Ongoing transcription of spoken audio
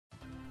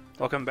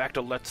Welcome back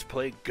to Let's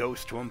Play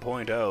Ghost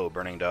 1.0,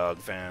 Burning Dog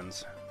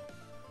fans.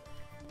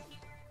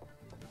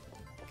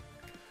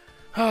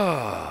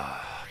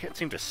 Can't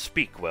seem to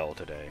speak well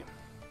today.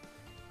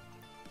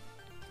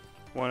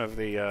 One of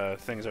the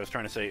things I was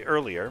trying to say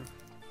earlier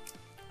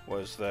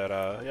was that,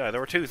 there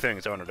were two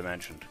things I wanted to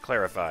mention, to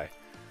clarify.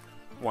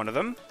 One of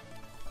them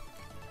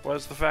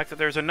was the fact that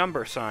there's a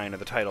number sign in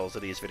the titles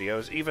of these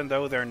videos, even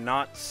though they're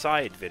not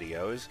side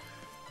videos,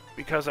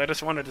 because I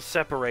just wanted to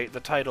separate the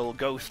title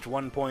Ghost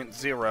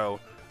 1.0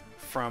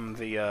 from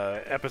the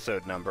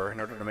episode number in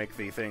order to make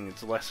the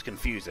things less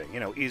confusing,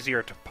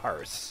 easier to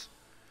parse.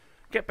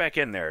 Get back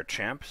in there,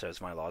 champ,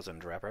 says my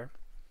lozenge rapper.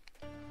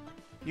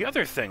 The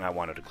other thing I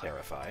wanted to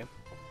clarify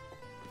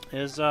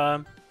is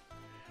why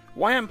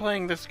I'm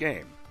playing this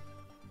game.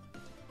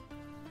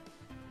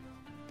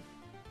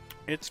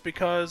 It's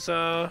because,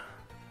 ever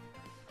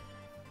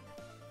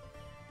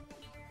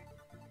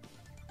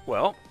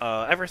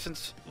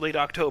since late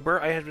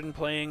October, I had been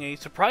playing a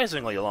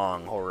surprisingly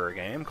long horror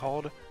game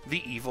called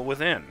The Evil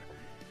Within.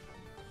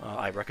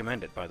 I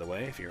recommend it, by the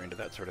way, if you're into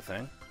that sort of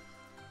thing.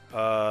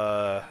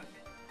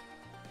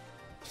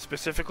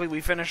 Specifically,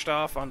 we finished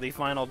off on the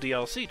final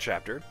DLC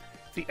chapter,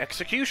 The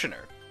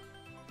Executioner.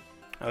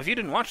 Now, if you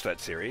didn't watch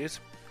that series,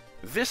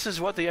 this is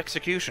what The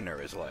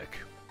Executioner is like.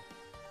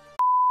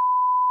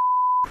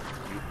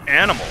 You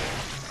animal.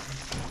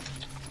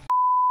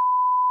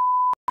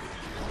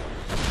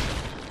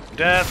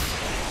 Death.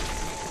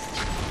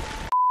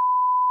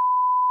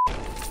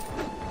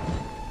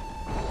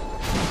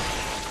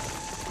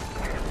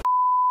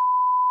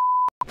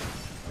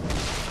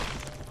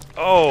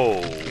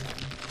 Oh.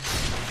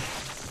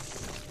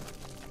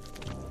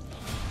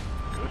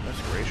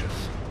 Goodness gracious.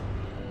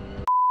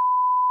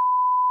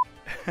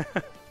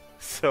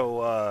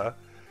 So,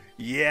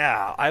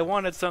 yeah, I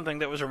wanted something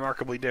that was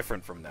remarkably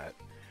different from that.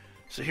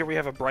 So here we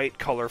have a bright,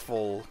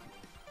 colorful,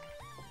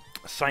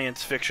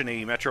 science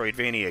fiction-y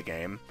Metroidvania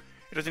game.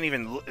 It doesn't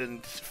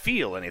even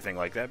feel anything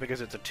like that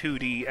because it's a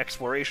 2D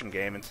exploration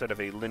game instead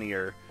of a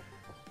linear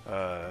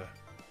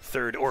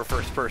third or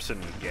first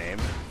person game.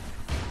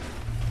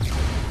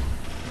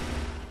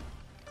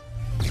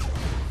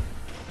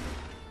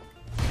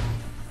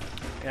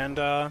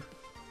 And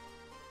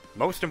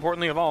most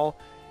importantly of all,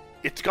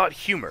 it's got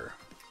humor.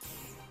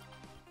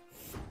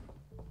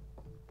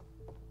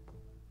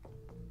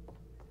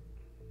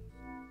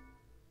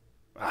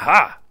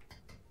 Aha!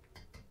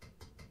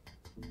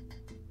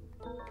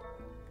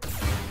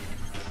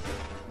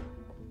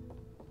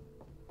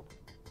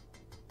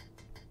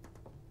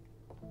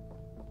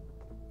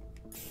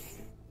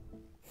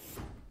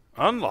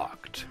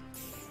 Unlocked.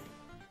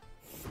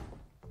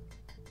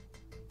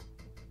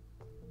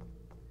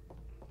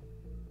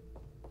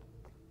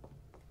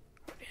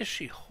 What is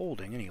she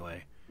holding,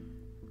 anyway?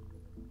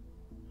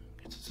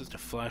 It's just a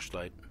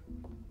flashlight.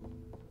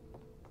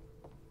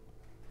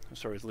 I'm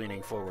sorry, I was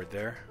leaning forward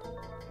there.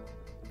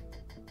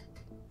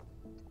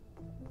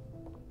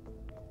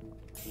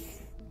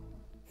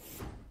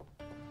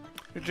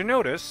 Did you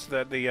notice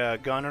that the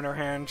gun in her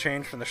hand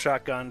changed from the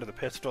shotgun to the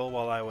pistol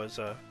while I was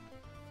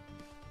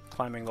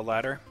climbing the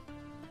ladder?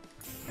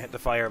 I hit the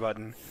fire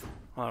button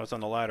while I was on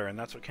the ladder, and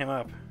that's what came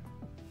up.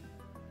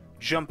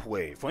 Jump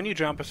wave. When you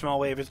jump, a small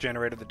wave is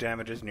generated that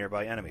damages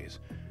nearby enemies.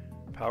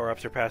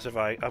 Power-ups or passive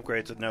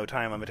upgrades with no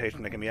time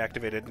limitation that can be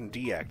activated and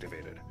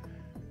deactivated.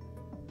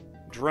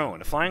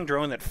 Drone. A flying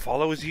drone that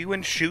follows you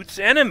and shoots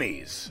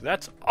enemies!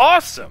 That's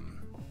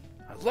awesome!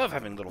 I love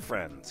having little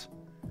friends.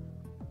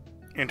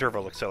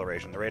 Interval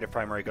acceleration. The rate of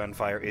primary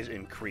gunfire is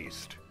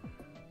increased.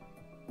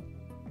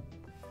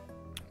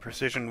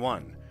 Precision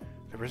 1.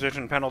 The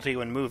precision penalty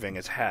when moving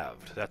is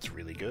halved. That's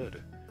really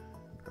good.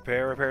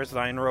 Repair repairs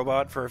thine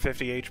robot for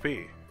 50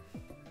 HP.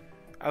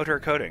 Outer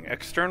coating.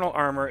 External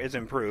armor is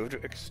improved,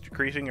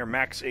 increasing your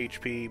max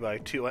HP by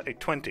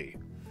 20.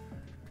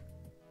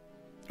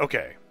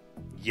 Okay.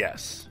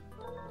 Yes.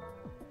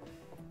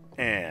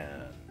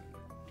 And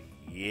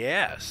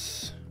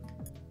yes.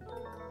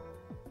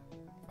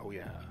 Oh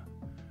yeah.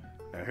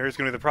 Now here's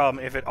going to be the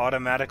problem if it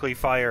automatically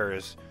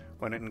fires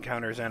when it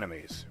encounters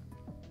enemies.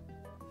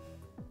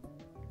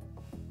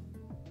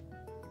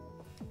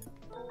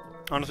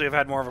 Honestly, I've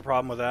had more of a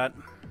problem with that.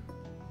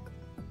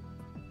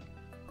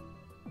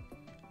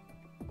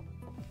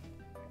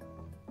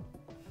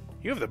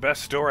 You have the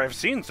best store I've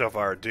seen so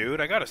far,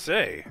 dude, I gotta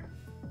say.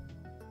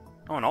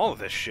 I want all of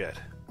this shit.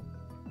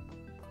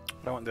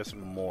 But I want this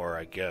more,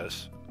 I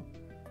guess.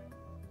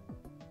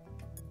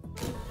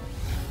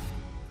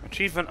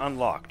 Achievement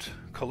unlocked.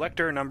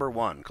 Collector number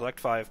 1. Collect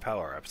 5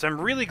 power-ups. I'm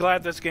really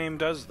glad this game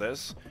does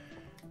this,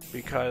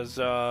 because,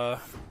 for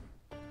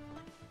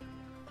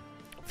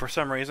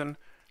some reason,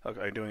 look,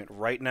 I'm doing it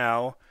right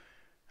now,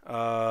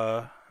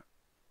 the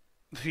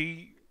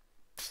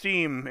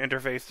Steam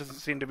interface doesn't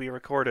seem to be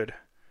recorded,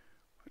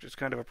 which is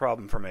kind of a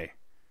problem for me.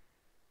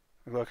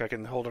 Look, I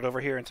can hold it over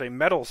here and say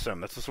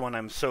meddlesome. That's the one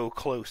I'm so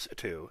close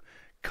to.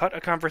 Cut a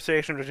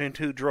conversation between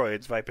two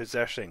droids by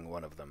possessing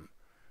one of them.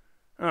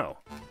 Oh.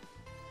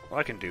 Well,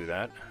 I can do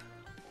that.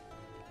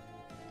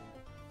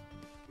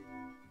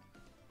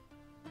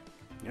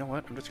 You know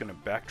what? I'm just going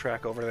to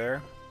backtrack over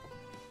there.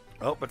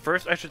 Oh, but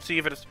first I should see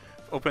if it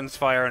opens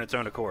fire on its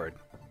own accord.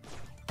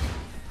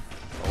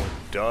 Oh,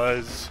 it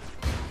does.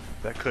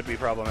 That could be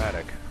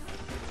problematic.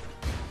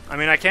 I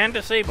mean, I can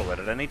disable it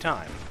at any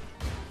time.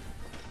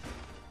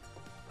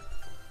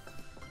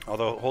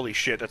 Although, holy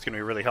shit, that's going to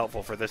be really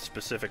helpful for this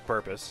specific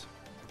purpose.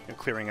 You know,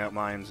 clearing out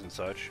mines and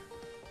such.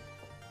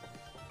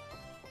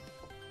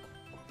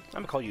 I'm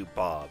going to call you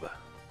Bob.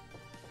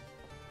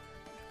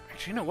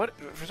 Actually, you know what?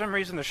 For some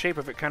reason, the shape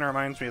of it kind of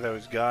reminds me of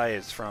those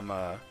guys from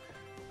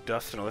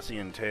Dust and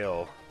Elysian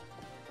Tale.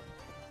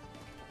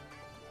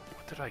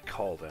 What did I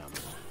call them?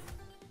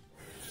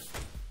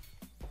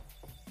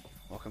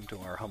 Welcome to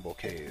our humble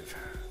cave.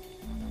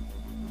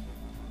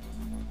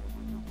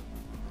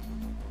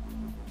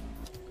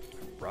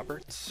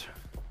 Roberts?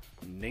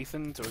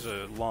 Nathan? There was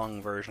a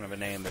long version of a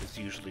name that is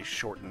usually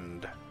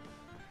shortened.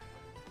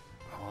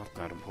 Oh, that's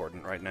not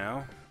important right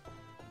now.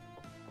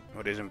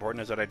 What is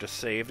important is that I just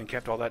saved and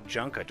kept all that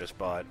junk I just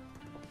bought.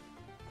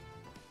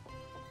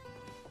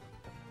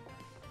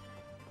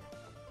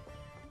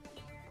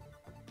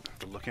 I have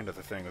to look into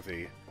the thing with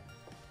the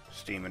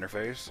Steam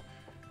interface.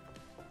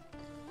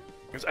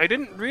 Because I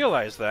didn't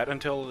realize that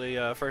until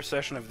the first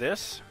session of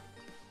this.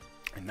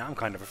 And now I'm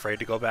kind of afraid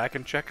to go back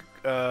and check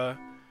the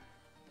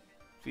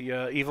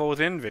Evil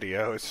Within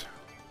videos.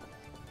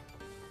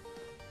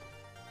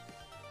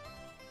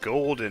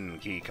 Golden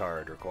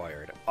keycard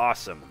required.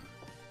 Awesome.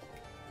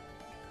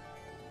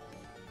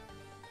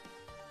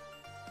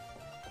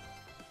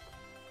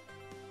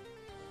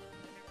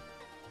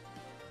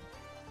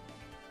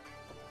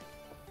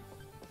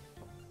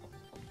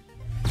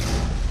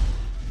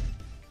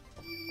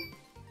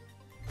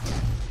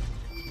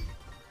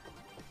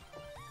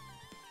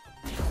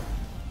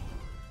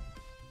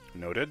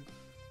 Noted.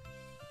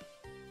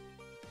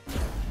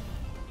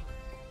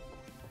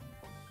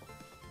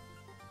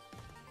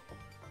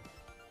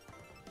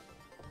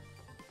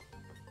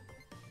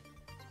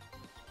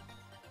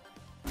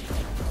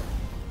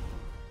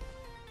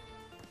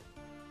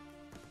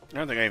 I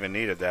don't think I even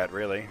needed that,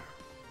 really.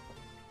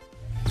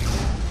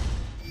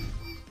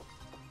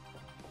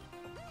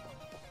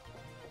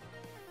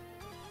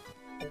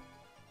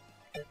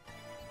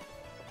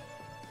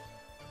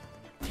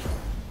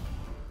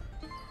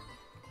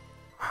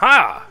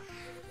 Ha!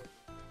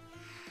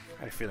 I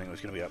had a feeling it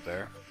was going to be up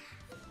there.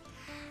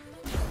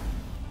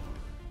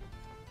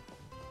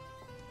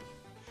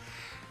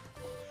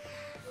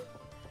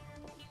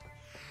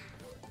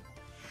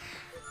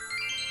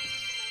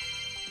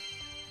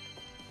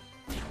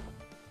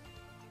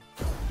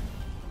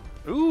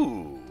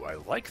 Ooh, I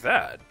like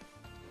that.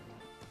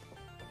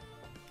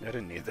 I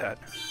didn't need that.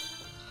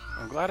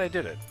 I'm glad I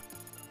did it.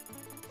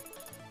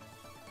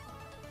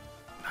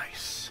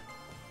 Nice.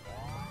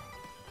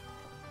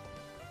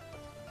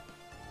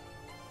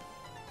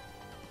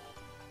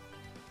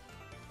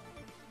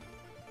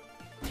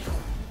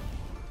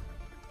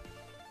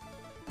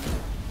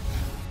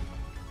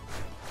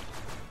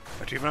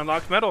 Achievement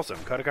unlocked Meddlesome.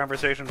 Cut a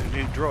conversation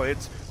between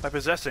droids by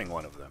possessing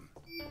one of them.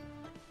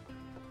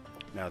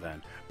 Now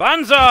then.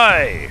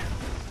 Banzai!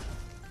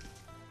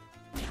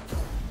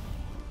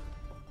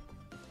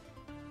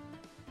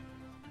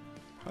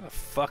 How the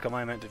fuck am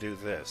I meant to do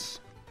this?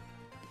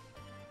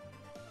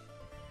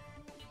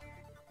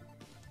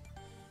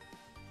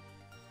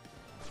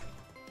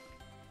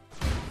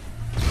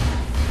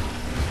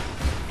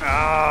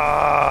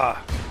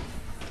 Ah!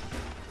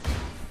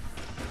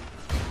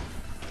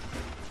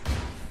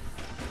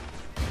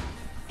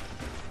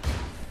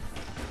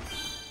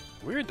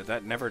 Weird that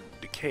that never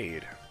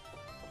decayed.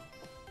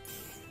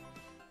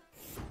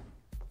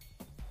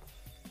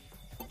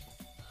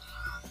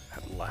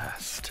 At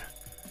last.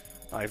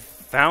 I've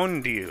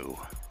found you.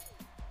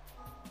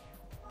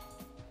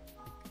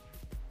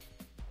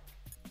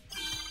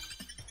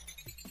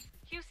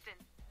 Houston,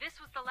 this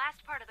was the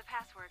last part of the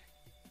password.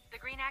 The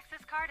green access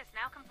card is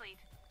now complete.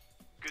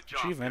 Good job,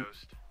 Achievement.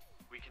 Ghost.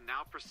 We can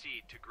now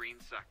proceed to Green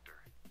Sector.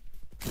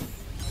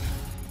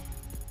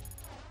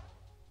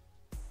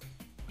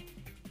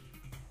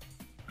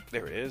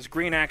 There it is.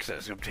 Green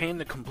access. Obtain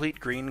the complete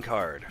green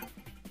card.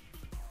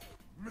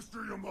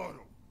 Mr.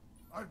 Yamato,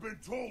 I've been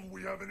told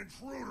we have an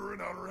intruder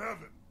in Outer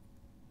Heaven.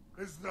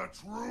 Is that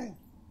true?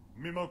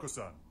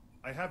 Mimoko-san,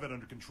 I have it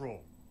under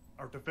control.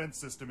 Our defense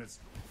system is...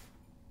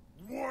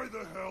 Why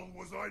the hell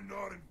was I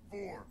not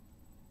informed?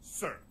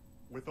 Sir,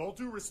 with all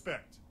due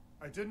respect,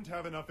 I didn't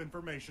have enough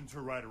information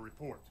to write a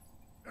report.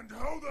 And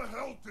how the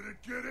hell did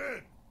it get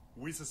in?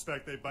 We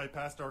suspect they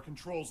bypassed our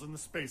controls in the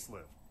space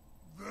lift.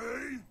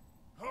 They?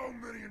 How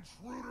many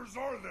intruders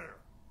are there?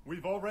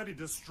 We've already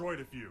destroyed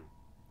a few.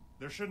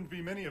 There shouldn't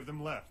be many of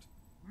them left.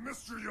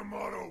 Mr.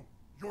 Yamato,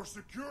 your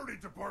security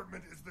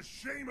department is the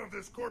shame of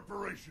this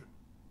corporation.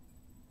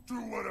 Do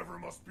whatever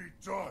must be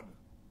done.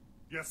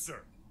 Yes,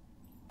 sir.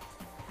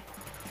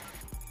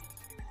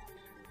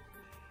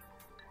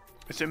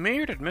 Is it me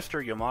or did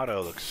Mr.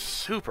 Yamato look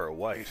super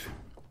white?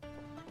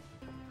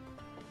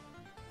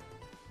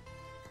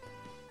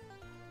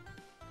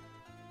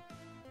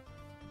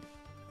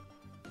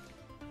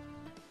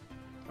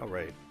 Oh,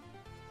 right.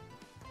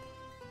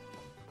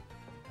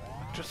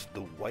 Just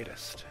the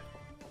whitest.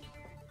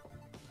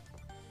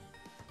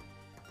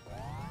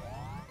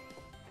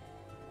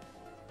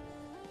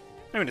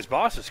 I mean, his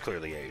boss is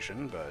clearly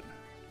Asian, but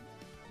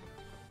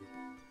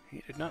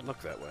he did not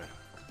look that way.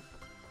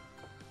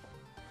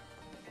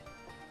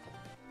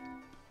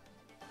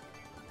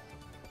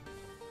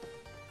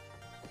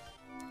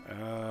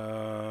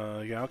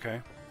 Yeah,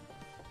 okay.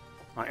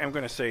 I am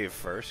going to save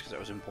first, because that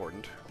was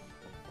important.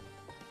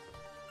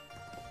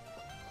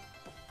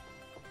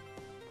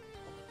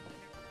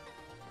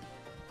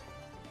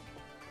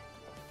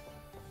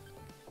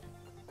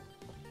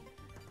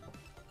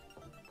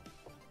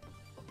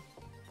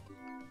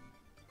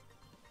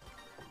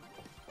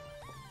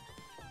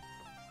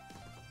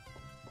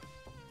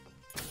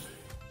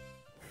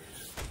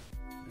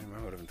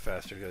 It would have been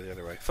faster to go the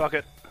other way. Fuck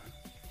it!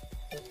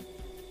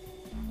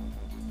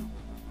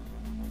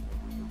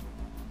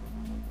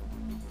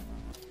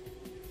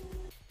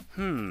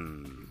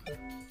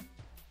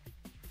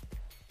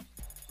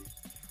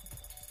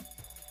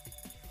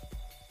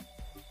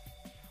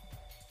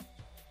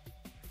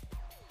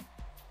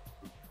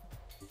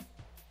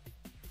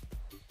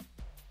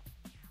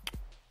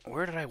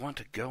 Where did I want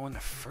to go in the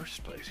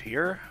first place?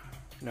 Here?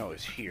 No, it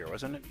was here,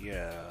 wasn't it?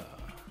 Yeah.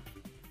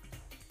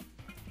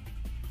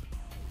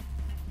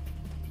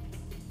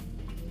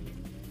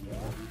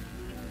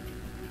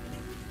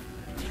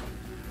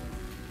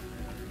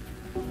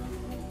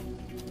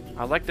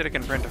 I like that it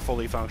can print a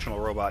fully functional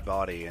robot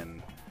body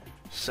in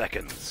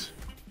seconds.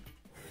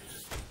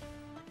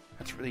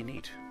 That's really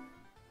neat.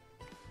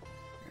 I'm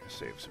gonna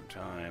save some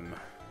time.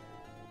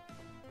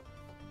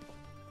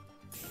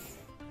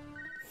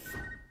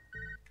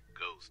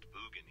 Ghost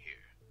Boogan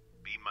here.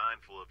 Be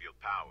mindful of your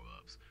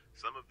power-ups.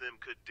 Some of them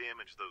could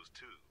damage those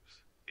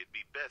tubes. It'd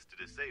be best to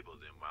disable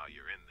them while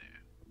you're in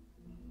there.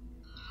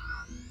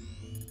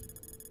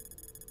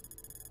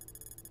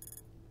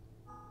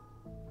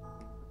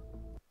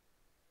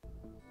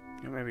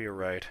 Yeah, maybe you're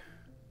right.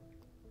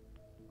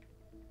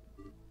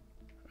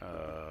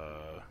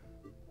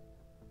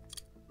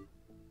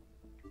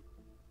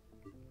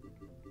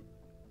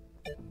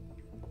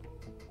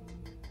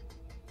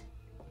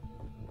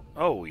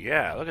 Oh,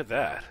 yeah, look at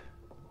that.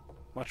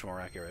 Much more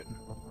accurate.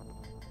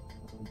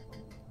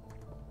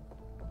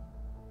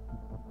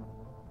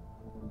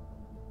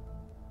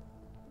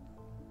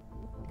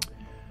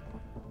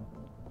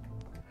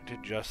 I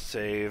did just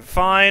save.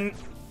 Fine!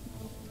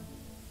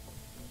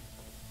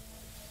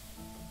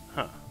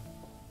 Huh.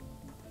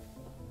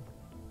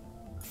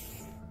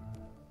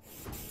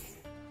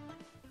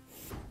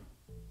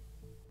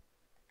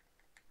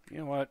 You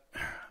know what?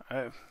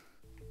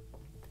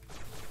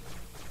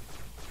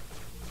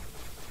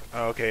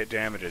 Oh, okay, it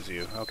damages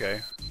you.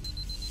 Okay.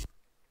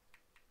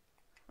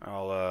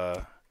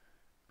 I'll,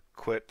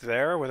 quit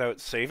there without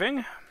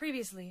saving.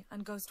 Previously on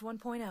Ghost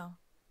 1.0.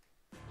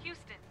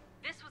 Houston,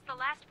 this was the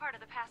last part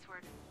of the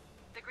password.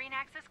 The green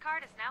access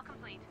card is now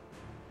complete.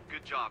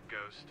 Good job,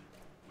 Ghost.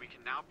 We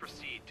can now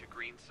proceed to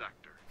Green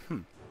Sector.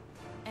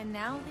 And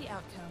now the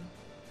outcome.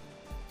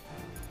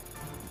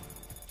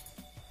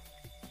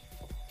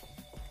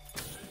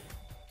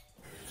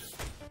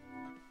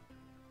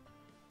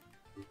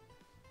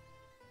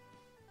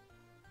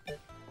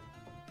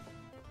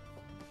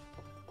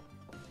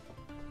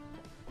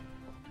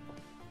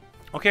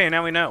 Okay,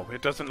 now we know.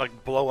 It doesn't,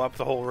 like, blow up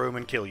the whole room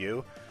and kill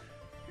you.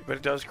 But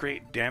it does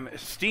create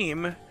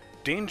steam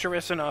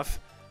dangerous enough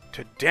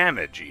to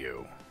damage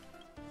you.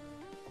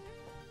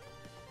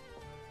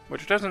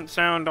 Which doesn't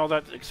sound all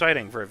that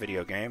exciting for a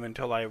video game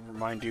until I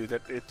remind you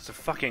that it's a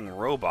fucking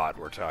robot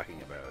we're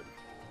talking about.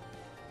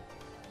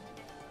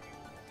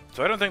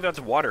 So I don't think that's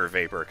water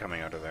vapor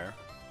coming out of there.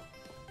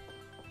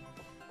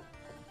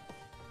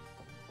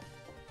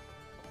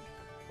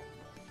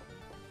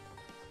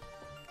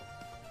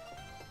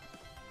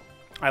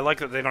 I like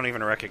that they don't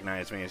even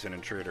recognize me as an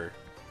intruder.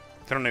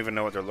 They don't even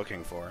know what they're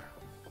looking for.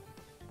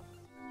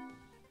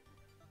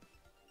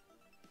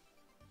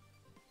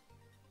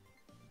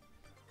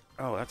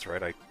 Oh, that's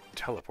right, I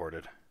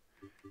teleported.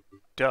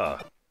 Duh.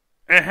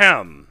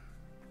 Ahem!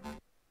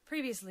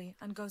 Previously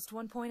on Ghost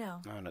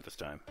 1.0. Oh, not this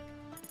time.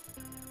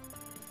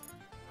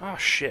 Oh,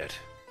 shit.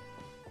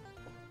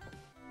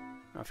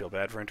 I feel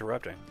bad for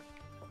interrupting.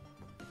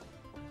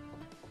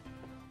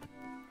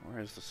 Where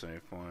is the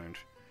save point?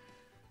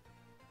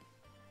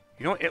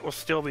 You know what? It will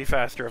still be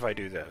faster if I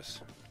do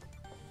this.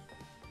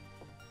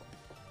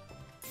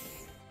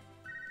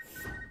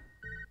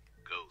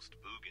 Ghost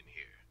Boogan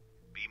here.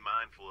 Be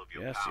mindful of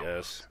your Yes, power.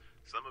 yes.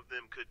 Some of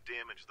them could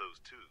damage those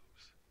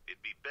tubes.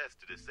 It'd be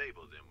best to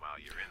disable them while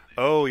you're in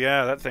there. Oh,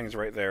 yeah, that thing's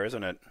right there,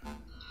 isn't it?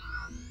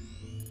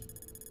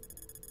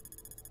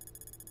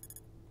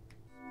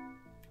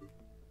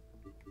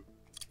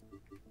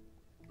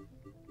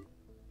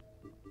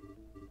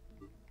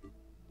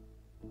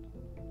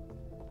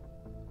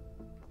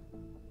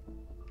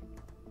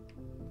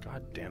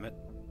 God damn it.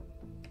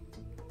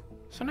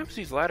 Sometimes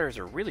these ladders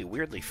are really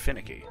weirdly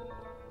finicky.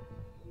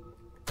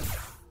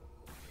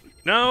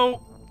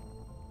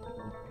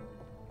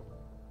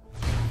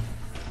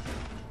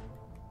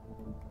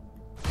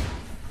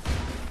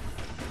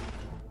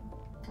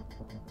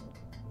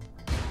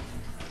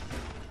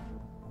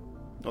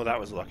 Oh, that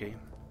was lucky.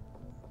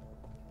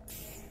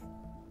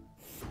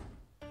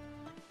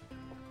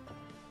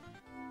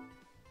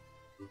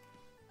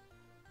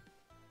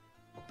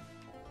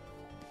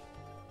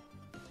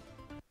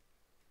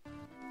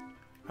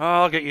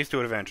 I'll get used to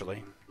it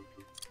eventually.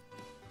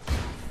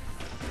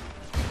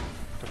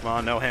 Come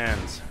on, no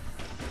hands.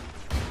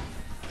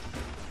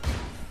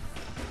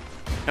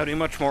 That'd be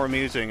much more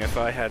amusing if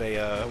I had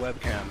a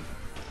webcam.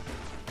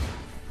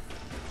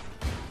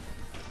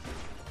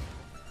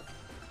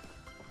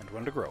 And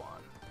one to grow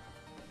on.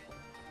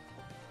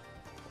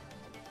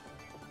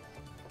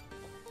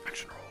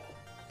 Action roll.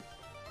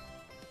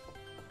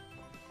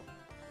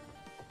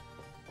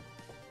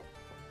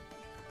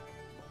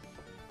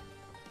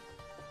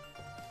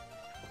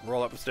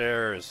 Roll up the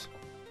stairs.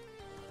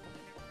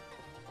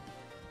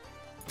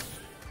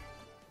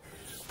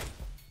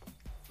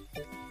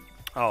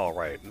 All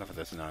right, enough of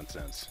this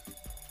nonsense.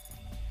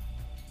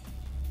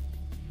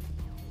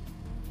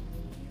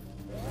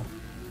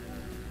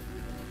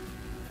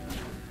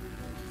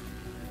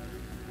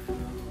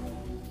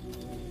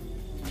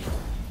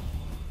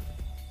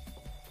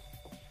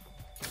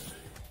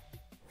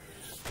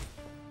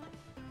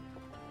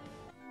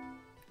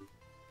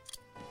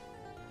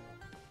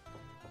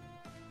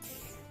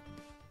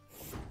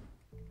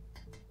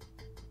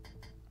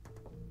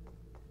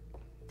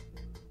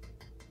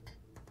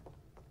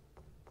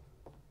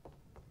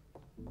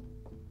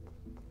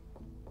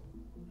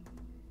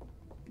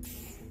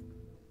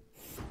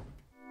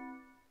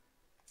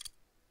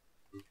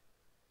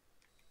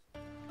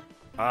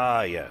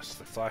 Ah, yes,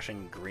 the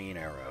flashing green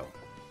arrow.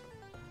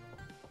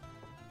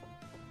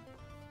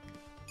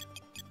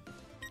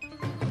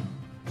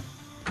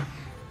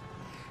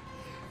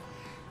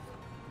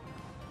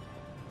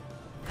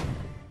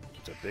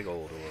 It's a big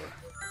old ore.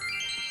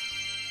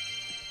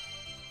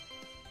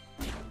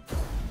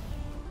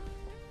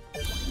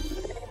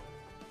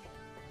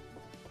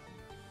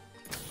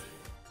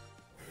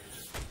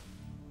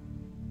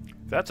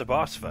 That's a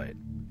boss fight.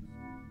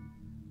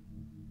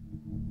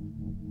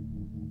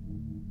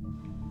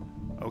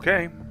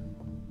 Okay.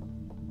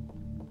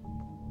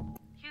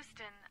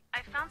 Houston,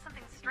 I found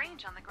something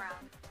strange on the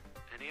ground.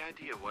 Any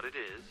idea what it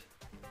is?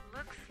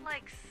 Looks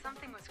like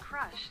something was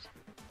crushed.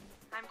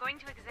 I'm going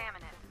to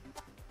examine it.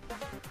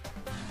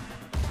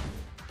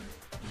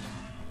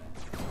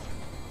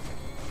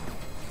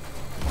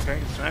 Okay,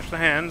 smash the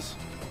hands.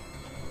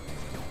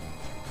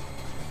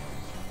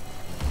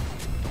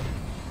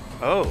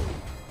 Oh.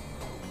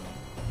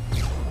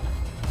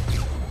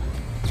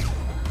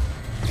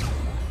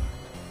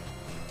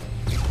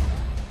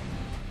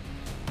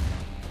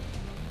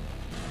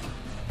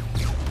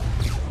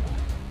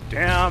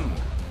 Damn!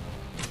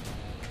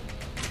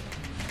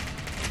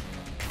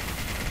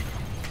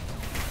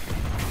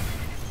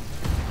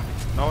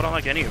 No, I don't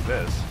like any of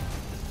this.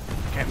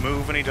 Can't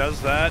move when he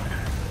does that.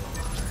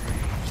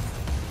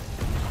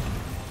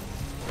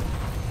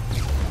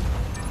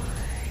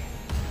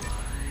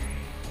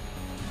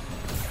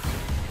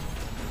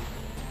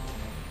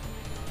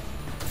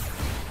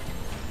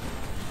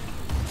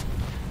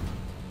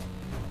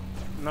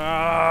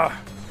 Nah.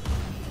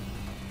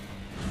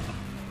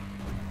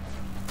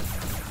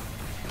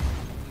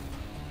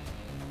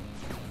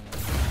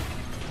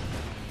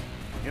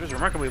 It does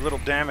remarkably little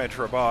damage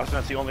for a boss, and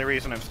that's the only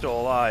reason I'm still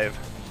alive.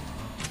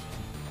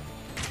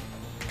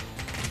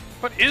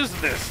 What is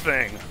this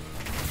thing?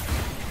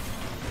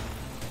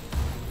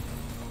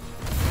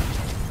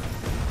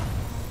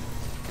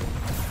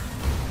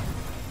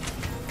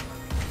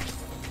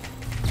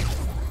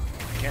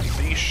 Can't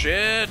see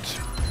shit.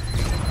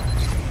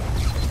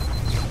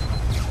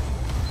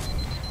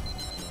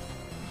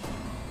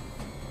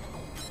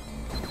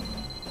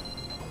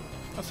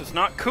 This is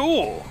not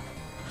cool.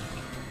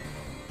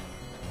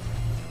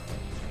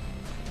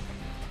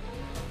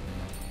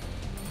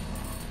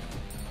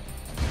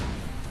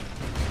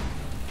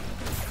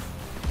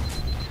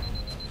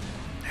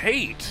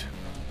 Hate.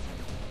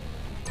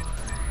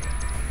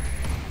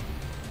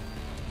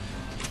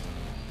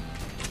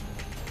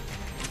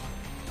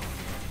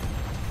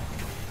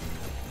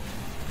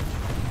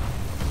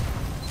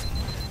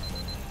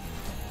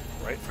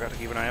 Right, forgot to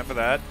keep an eye out for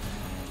that.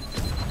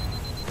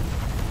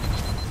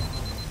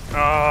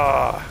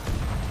 Ah,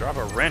 drop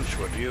a wrench,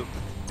 would you?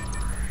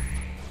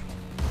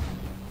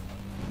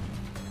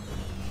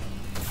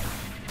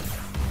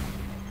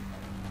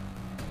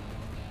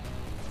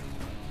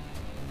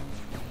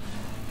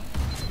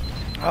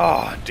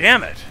 Oh,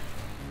 damn it.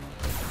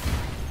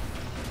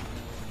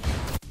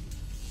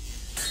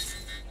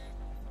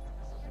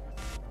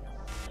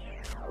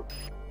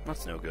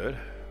 That's no good.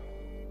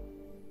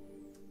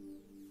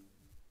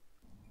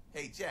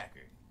 Hey,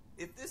 Jacker,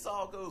 if this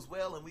all goes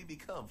well and we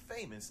become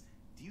famous,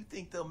 do you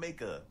think they'll make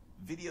a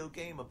video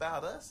game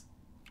about us?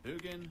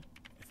 Boogan,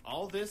 if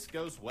all this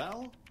goes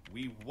well,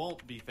 we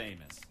won't be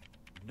famous.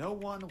 No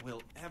one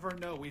will ever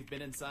know we've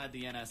been inside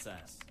the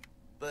NSS.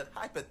 But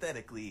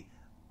hypothetically,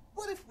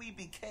 what if we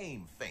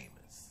became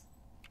famous?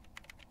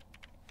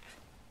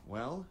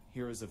 Well,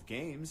 heroes of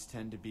games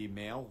tend to be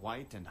male,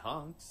 white, and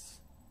hunks.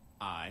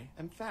 I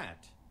am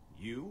fat.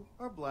 You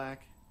are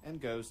black,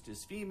 and Ghost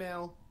is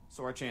female,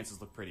 so our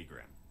chances look pretty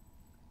grim.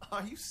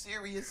 Are you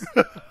serious?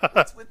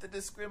 What's with the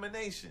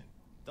discrimination?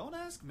 Don't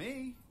ask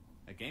me.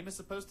 A game is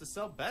supposed to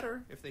sell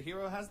better if the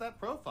hero has that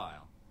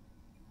profile.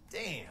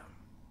 Damn.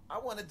 I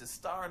wanted to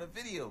star in a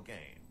video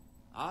game.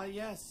 Ah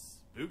yes,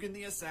 Boogan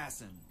the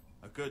Assassin.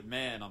 A good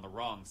man on the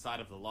wrong side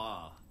of the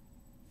law.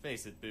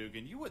 Face it,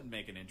 Boogan, you wouldn't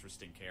make an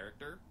interesting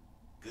character.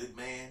 Good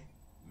man?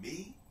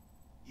 Me?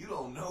 You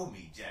don't know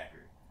me,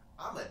 Jacker.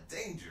 I'm a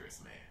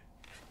dangerous man.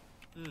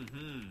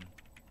 Mm-hmm.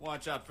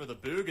 Watch out for the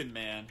Boogan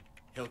man.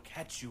 He'll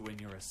catch you when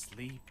you're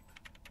asleep.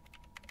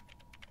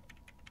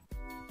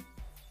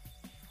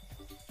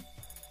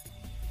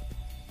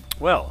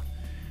 Well,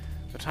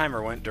 the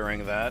timer went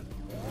during that.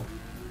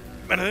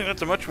 And I think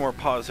that's a much more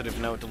positive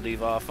note to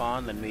leave off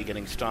on than me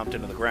getting stomped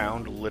into the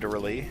ground,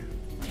 literally.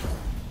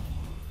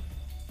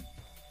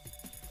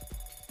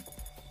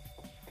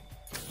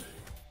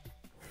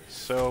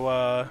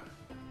 So,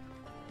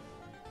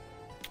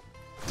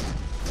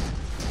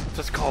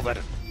 let's call that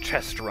a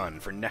test run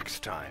for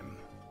next time.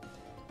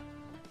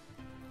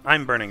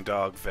 I'm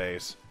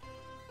BurningDogFace.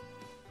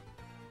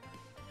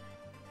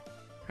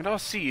 And I'll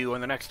see you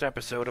in the next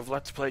episode of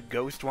Let's Play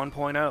Ghost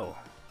 1.0,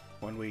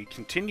 when we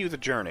continue the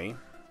journey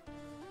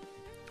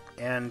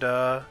and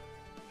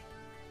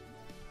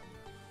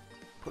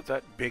put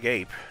that big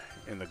ape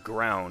in the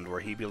ground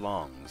where he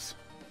belongs.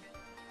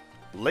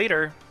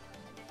 Later!